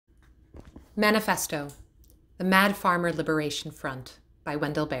Manifesto, The Mad Farmer Liberation Front by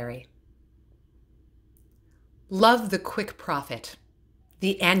Wendell. Love the quick profit,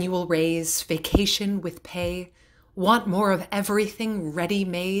 the annual raise, vacation with pay, want more of everything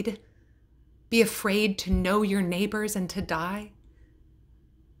ready-made, be afraid to know your neighbors and to die,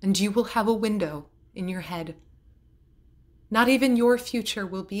 and you will have a window in your head. Not even your future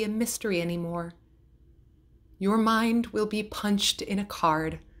will be a mystery anymore. Your mind will be punched in a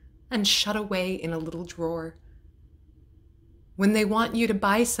card and shut away in a little drawer. When they want you to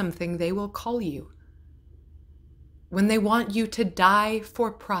buy something, they will call you. When they want you to die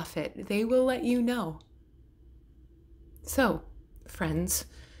for profit, they will let you know. So, friends,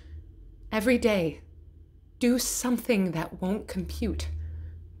 every day, do something that won't compute.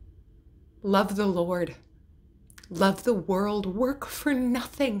 Love the Lord. Love the world. Work for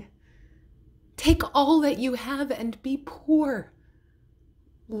nothing. Take all that you have and be poor.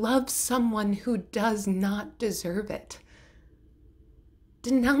 Love someone who does not deserve it.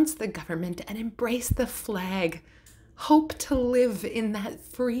 Denounce the government and embrace the flag. Hope to live in that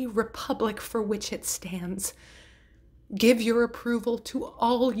free republic for which it stands. Give your approval to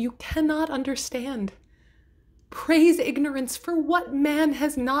all you cannot understand. Praise ignorance, for what man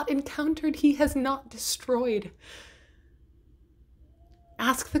has not encountered, he has not destroyed.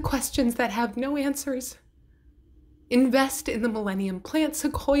 Ask the questions that have no answers. Invest in the millennium, plant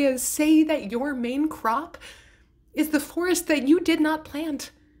sequoias, say that your main crop is the forest that you did not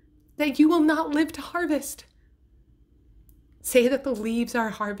plant, that you will not live to harvest. Say that the leaves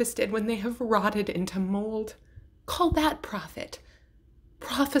are harvested when they have rotted into mold. Call that profit.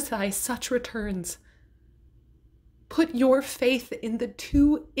 Prophesy such returns. Put your faith in the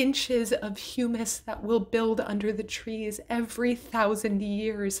 2 inches of humus that will build under the trees every 1,000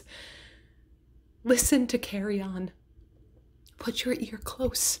 years. Listen to Carry On. Put your ear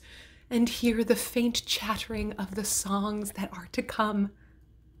close and hear the faint chattering of the songs that are to come.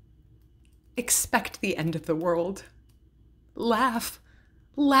 Expect the end of the world. Laugh.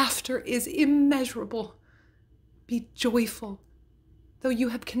 Laughter is immeasurable. Be joyful, though you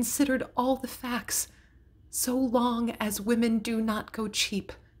have considered all the facts, so long as women do not go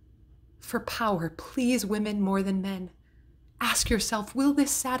cheap. For power, please women more than men. Ask yourself, will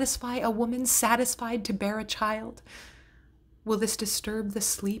this satisfy a woman satisfied to bear a child? Will this disturb the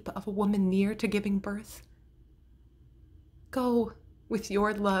sleep of a woman near to giving birth? Go with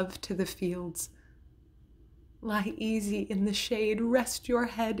your love to the fields. Lie easy in the shade, rest your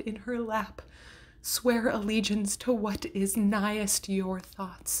head in her lap. Swear allegiance to what is nighest your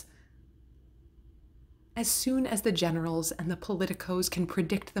thoughts. As soon as the generals and the politicos can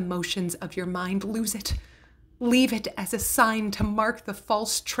predict the motions of your mind, lose it. Leave it as a sign to mark the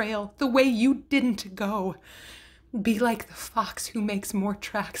false trail, the way you didn't go. Be like the fox who makes more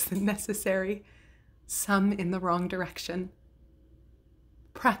tracks than necessary, some in the wrong direction.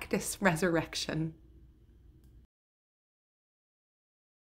 Practice resurrection.